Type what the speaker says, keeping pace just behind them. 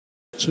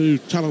Two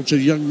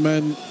talented young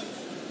men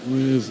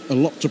with a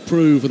lot to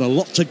prove and a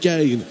lot to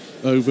gain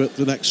over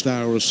the next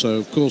hour or so.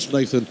 Of course,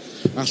 Nathan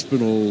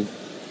Aspinall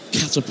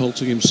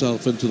catapulting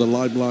himself into the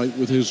limelight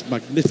with his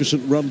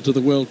magnificent run to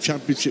the World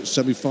Championship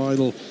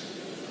semi-final,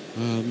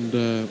 and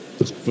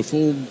has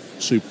performed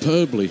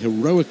superbly,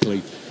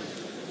 heroically,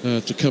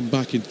 to come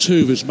back in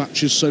two of his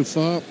matches so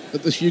far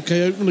at this UK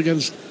Open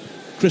against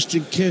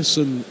Christian Kiss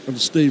and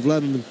Steve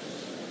Lennon.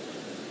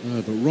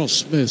 But Ross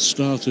Smith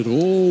started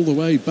all the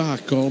way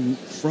back on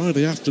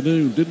Friday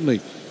afternoon, didn't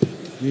he?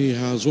 He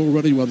has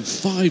already won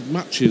 5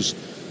 matches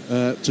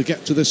to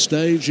get to this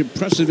stage.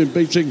 Impressive in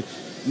beating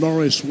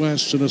Norris,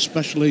 West, and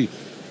especially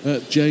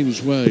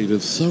James Wade,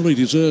 and thoroughly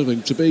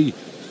deserving to be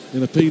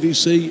in a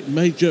PDC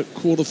major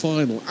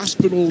quarter-final.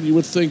 Aspinall, you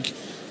would think,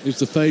 is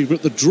the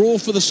favourite. The draw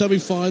for the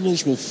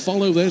semi-finals will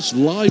follow this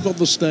live on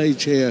the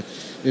stage here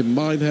in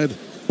Minehead.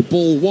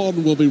 Ball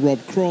 1 will be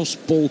Rob Cross.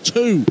 Ball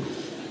 2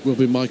 will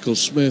be Michael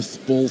Smith.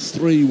 Ball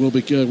 3 will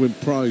be Gerwyn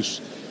Price.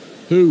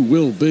 Who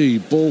will be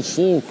ball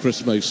 4,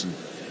 Chris Mason?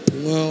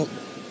 Well,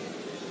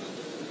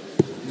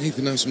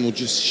 Nathan Aspinall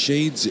just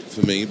shades it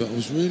for me, but I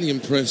was really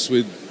impressed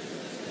with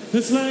the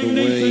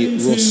way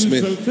Ross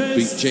Smith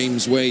beat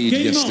James Wade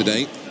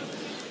yesterday.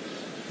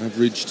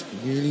 Averaged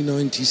nearly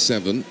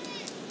 97.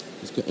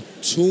 He's got a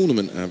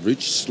tournament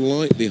average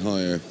slightly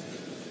higher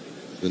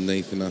than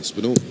Nathan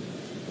Aspinall.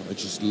 I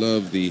just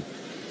love the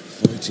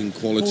fighting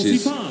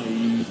qualities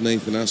of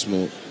Nathan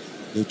Aspinall.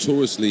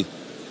 Notoriously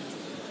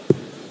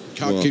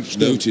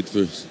noted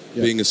for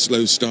being a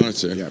slow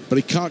starter. Yeah, but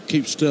he can't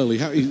keep still.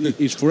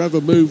 He's forever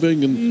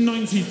moving and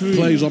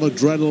plays on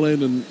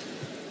adrenaline, and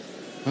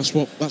that's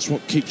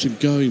what keeps him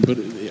going. But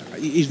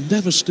he's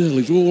never still.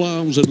 He's all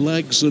arms and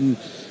legs, and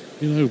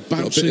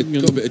bouncing.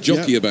 Got a bit of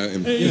jockey about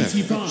him. Yeah,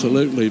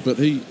 absolutely. But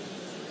he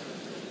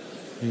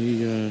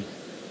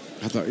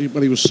had that.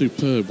 Well, he was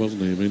superb,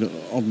 wasn't he? I mean,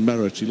 on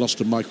merit, he lost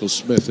to Michael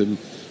Smith in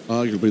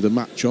arguably the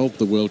match of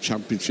the World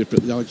Championship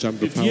at the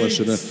Alexandra Palace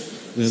in an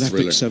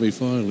epic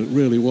semi-final. It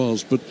really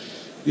was. But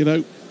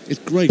it's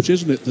great,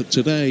 isn't it, that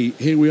today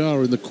here we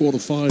are in the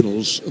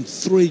quarter-finals, and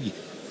 3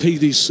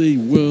 PDC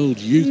World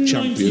Youth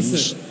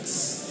Champions,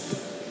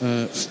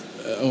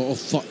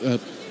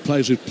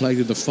 players who've played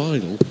in the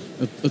final,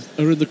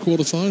 are in the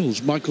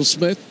quarter-finals. Michael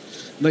Smith,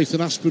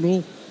 Nathan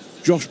Aspinall,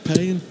 Josh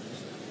Payne,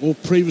 all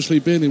previously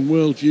been in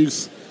World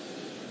Youth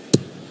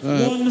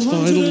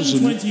finals,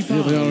 and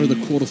here they are in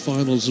the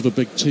quarter-finals of a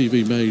big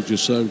TV major.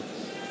 So,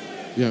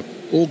 yeah,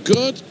 all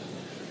good.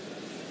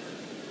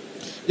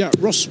 Yeah,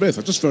 Ross Smith,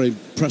 I'm just very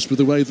impressed with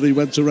the way that he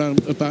went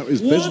around about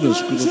his business.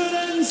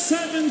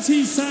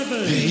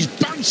 177. He's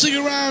bouncing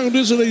around,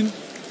 isn't he,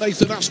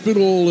 Nathan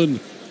Aspinall? And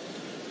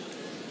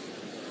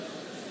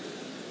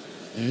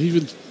he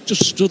even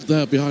just stood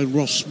there behind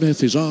Ross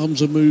Smith. His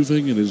arms are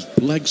moving and his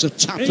legs are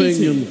tapping.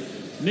 80. And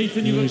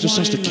he just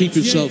has to keep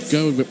himself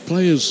going. But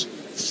players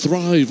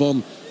thrive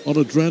on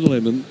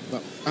adrenaline, and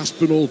that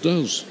Aspinall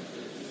does.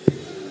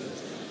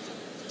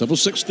 Double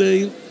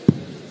 16.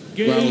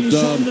 Well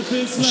done.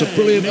 That's a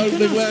brilliant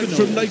opening leg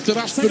from Nathan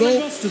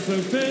Aspinall.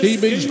 He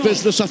means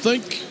business, I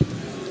think.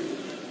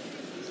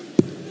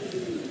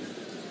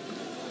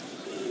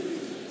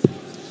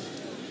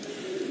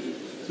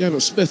 Yeah,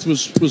 but Smith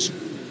was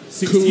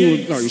cool.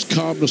 And, no, he was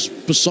calmness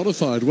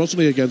personified,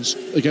 wasn't he,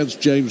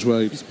 against James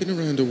Wade? He's been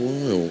around a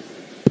while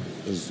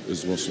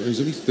as Ross.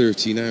 He's only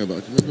 30 now, but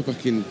I can remember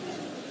back in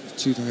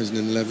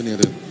 2011 he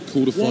had a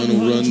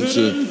quarter-final run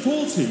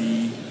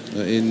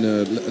in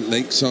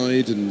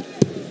Lakeside, and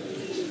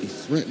he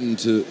threatened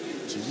to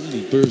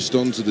really burst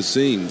onto the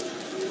scene.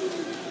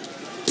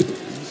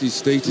 As he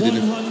stated in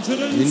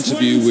an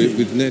interview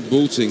with Ned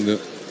Boulting that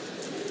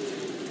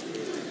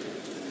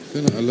he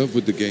fell out of love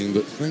with the game,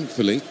 but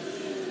thankfully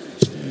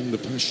he's found the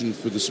passion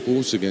for the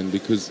sport again,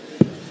 because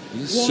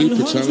he's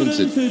super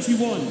talented.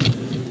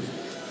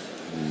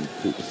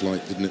 Caught the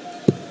flight, didn't it?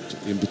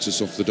 Took the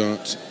impetus off the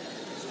dart.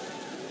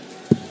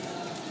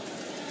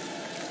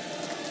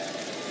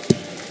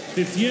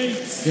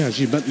 58. Yeah, as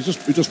you meant, he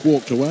just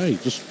walked away.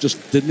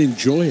 Just didn't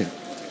enjoy it.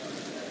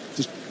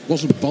 Just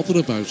wasn't bothered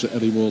about it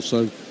anymore.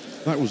 So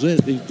that was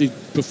it. He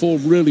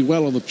performed really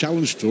well on the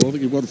Challenge Tour. I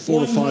think he won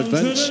 4 or 5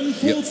 events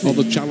on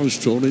the Challenge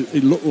Tour. And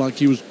it looked like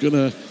he was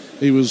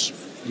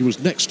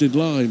next in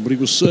line, but he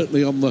was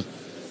certainly on the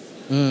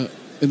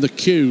in the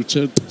queue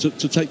to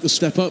take the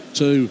step up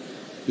to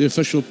the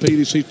official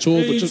PDC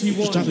Tour, but just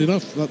had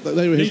enough.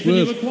 They were his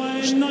words.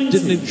 Just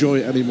didn't enjoy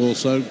it anymore.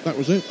 So that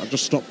was it. I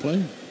just stopped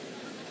playing.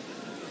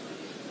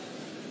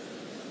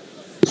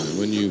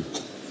 When you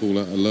fall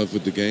out of love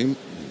with the game,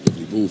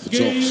 lovely ball for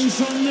tops.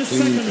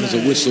 There's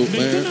a whistle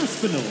there.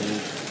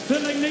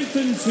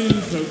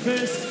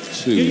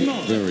 Two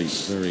very,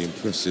 very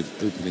impressive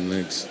opening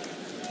legs.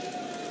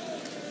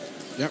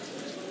 Yep.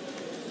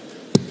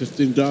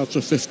 15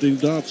 darter.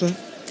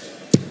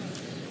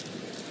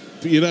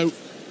 But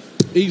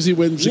easy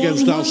wins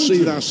against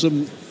Alcidas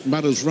and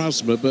Madas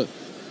Razma, but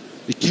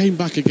he came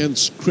back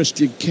against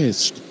Christian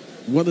Kist,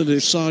 won a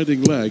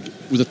deciding leg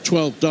with a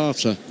 12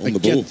 darter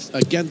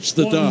against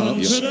the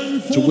darts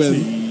to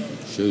win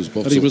Shows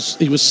bottle. And he was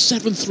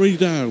 7-3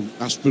 down,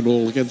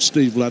 Aspinall, against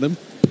Steve Lennon.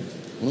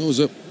 Well, I was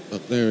up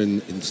there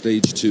in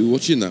stage 2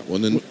 watching that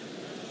one, and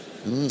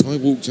I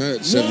walked out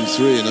at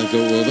 7-3, and I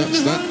thought, well,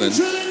 that's that then.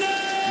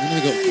 And I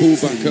got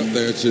called back up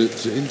there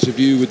to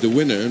interview with the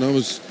winner, and I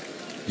was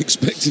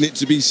expecting it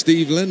to be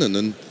Steve Lennon,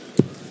 and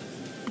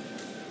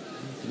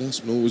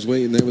Aspinall was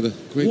waiting there with a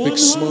great big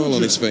smile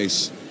on his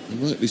face,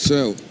 and rightly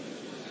so.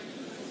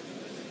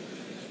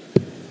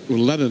 Well,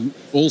 Lennon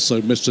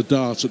also missed a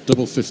dart at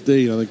double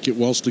 15, I think it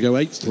was, to go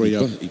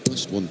 8-3 up. He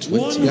bust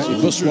 120. Yeah,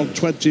 he bust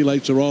 120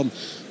 later on.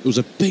 There was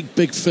a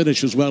big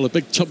finish as well, a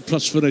big top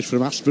plus finish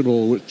from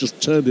Aspinall, which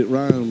just turned it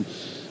round.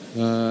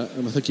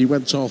 And I think he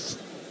went off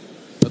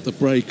at the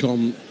break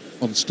on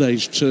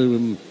stage 2,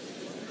 and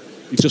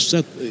he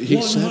said that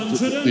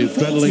the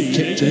adrenaline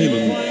kicked in,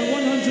 and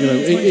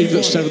even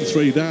at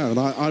 7-3 down,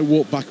 I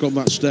walked back on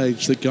that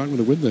stage thinking, I'm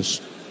going to win this.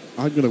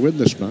 I'm going to win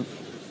this, man.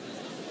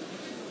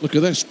 Look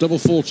at this, double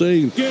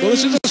 14. Well,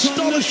 this is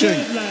astonishing.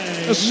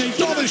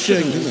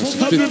 Astonishing.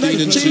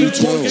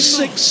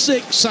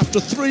 118.66 after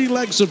 3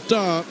 legs of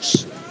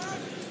darts.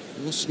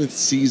 Ross Smith's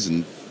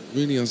season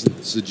really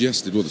hasn't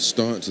suggested, well, the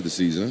start to the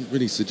season hasn't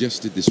really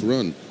suggested this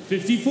run.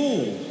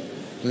 54.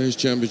 Players'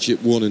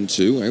 Championship 1 and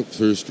 2, out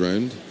first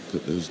round.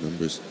 Look at those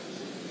numbers.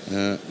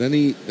 Then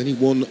he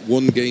won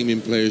 1 game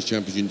in Players'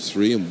 Championship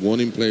 3 and 1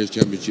 in Players'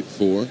 Championship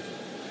 4.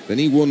 Then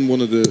he won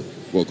got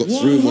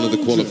through in one of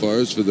the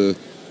qualifiers for the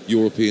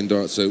European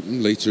Darts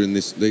Open later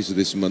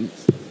this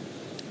month.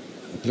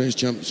 The Players'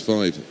 Champions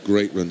 5,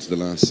 great run to the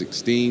last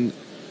 16,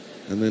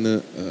 and then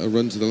a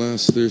run to the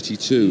last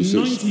 32.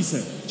 So it's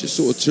just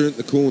sort of turned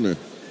the corner,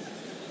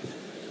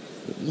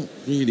 but not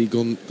really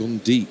gone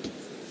deep.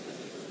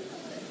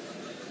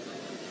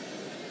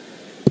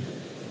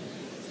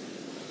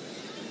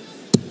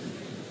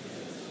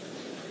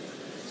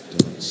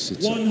 Darts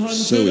sits up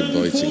so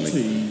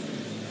invitingly.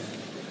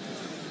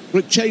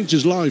 Well, it changed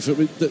his life. I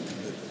mean,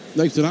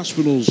 Nathan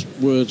Aspinall's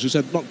words, he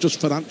said, not just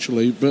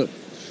financially, but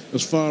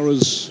as far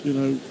as,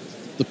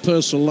 the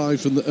personal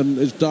life and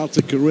his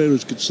darting career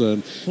is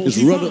concerned,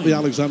 his run at the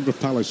Alexandra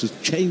Palace has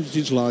changed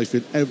his life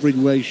in every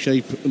way,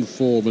 shape and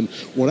form. And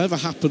whatever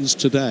happens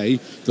today,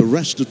 the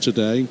rest of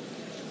today,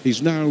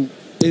 he's now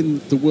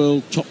in the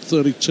world top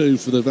 32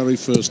 for the very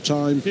first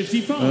time.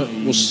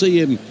 We'll see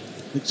him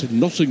in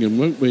Nottingham,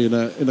 won't we, in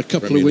a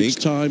couple of weeks'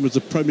 time as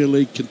a Premier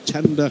League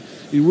contender.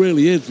 He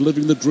really is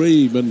living the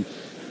dream, and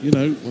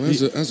well,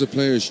 as a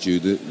player, Stu,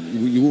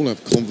 you all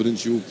have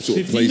confidence. You all sort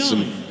of play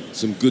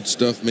some good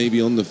stuff, maybe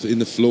in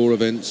the floor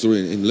events or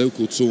in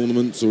local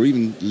tournaments or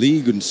even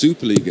league and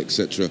Super League,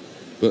 etc.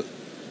 But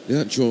the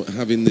actual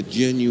having the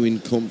genuine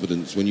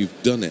confidence when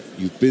you've done it,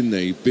 you've been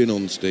there, you've been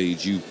on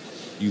stage, you've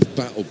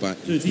battled back,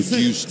 you've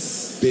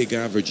produced big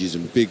averages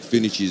and big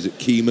finishes at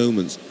key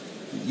moments.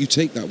 You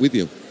take that with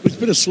you. He's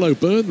been a slow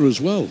burner as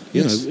well.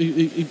 Yes.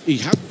 He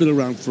had been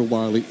around for a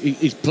while.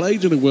 He's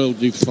played in a World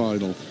Youth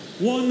Final.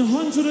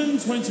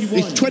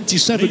 121. He's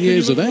 27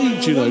 years of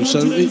age,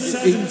 so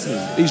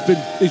he's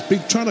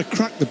been trying to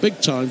crack the big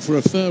time for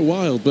a fair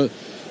while, but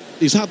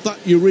he's had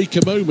that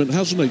eureka moment,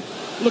 hasn't he?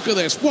 Look at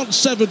this,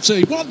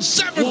 170,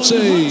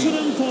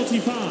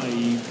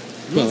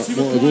 145. But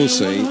what I will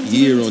say,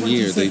 year on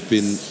year, they've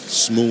been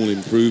small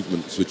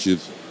improvements which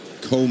have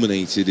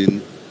culminated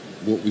in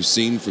what we've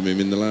seen from him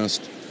in the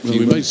last Well,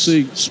 we may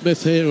see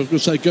Smith here, I was going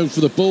to say go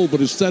for the ball,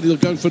 but instead he'll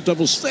go for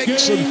double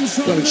 6, and he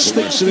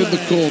sneaks it in the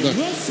corner.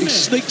 He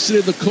sneaks it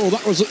in the corner.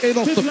 That was in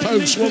off the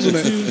post, wasn't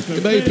it?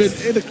 It may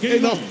have been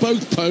in off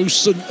both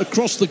posts and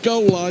across the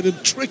goal line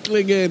and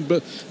trickling in,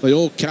 but they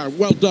all count.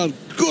 Well done.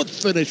 Good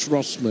finish,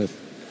 Ross Smith.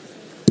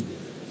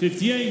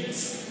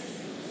 58.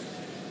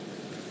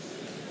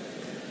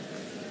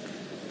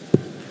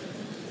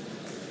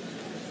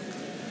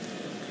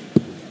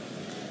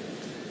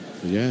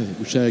 Yeah,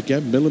 we say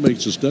again,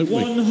 millimetres, don't we?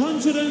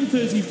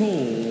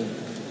 134.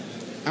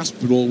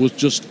 Aspinall was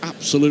just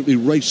absolutely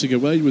racing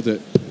away with it.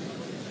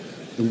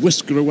 A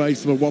whisker away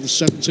from a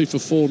 170 for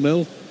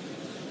 4-0.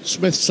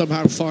 Smith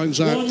somehow finds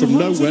out from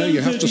nowhere,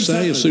 you have to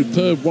say, a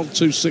superb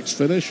 1-2-6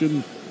 finish,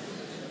 and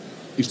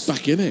he's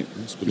back in it.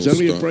 He's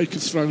only a break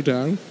of throw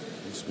down.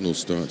 Aspinall's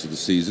start to the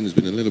season has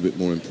been a little bit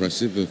more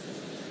impressive.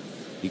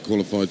 He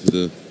qualified for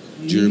the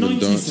German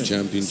Darts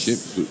Championship,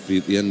 which would be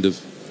at the end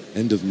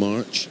of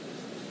March.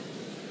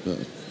 But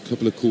a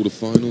couple of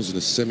quarterfinals and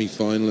a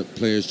semi-final at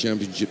Players'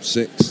 Championship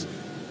 6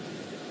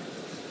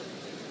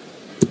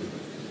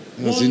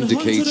 has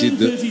indicated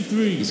that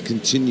he's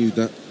continued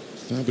that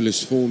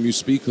fabulous form you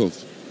speak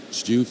of,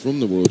 Stu,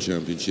 from the World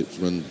Championships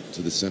run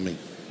to the semi.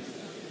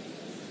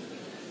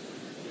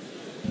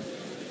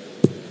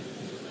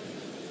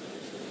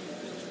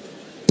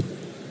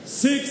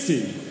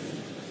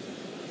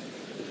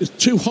 It's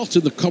too hot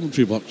in the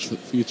commentary box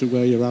for you to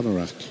wear your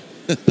anorak.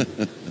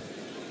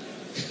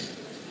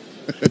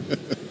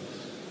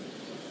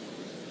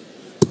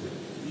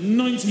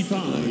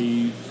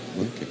 95.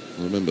 Okay,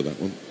 I remember that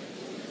one.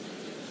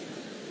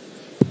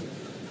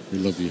 We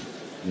love you.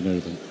 You know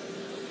that.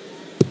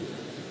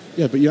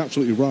 Yeah, but you're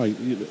absolutely right.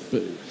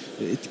 But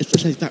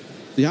it's that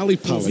the alley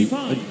pally,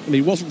 and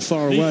he wasn't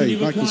far away.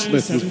 Michael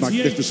Smith was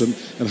magnificent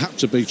and had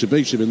to beat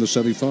him in the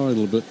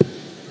semi-final, but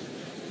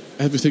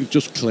everything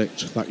just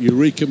clicked. That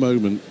eureka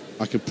moment,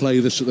 I could play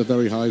this at the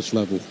very highest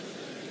level,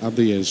 and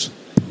he is.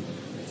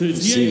 We've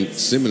seen it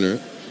similar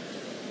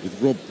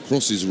with Rob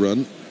Cross's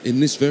run in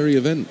this very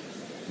event,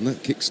 and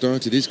that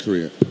kick-started his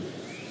career.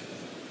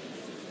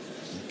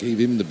 It gave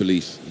him the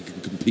belief he can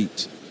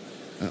compete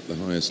at the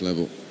highest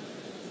level.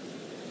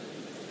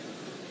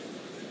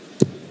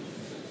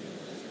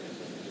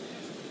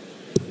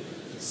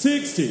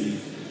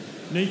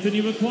 Nathan,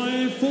 you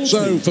require 40.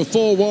 So for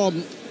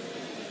 4-1,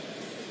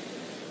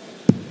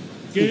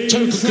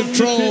 total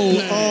control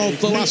of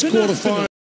the last quarter-final.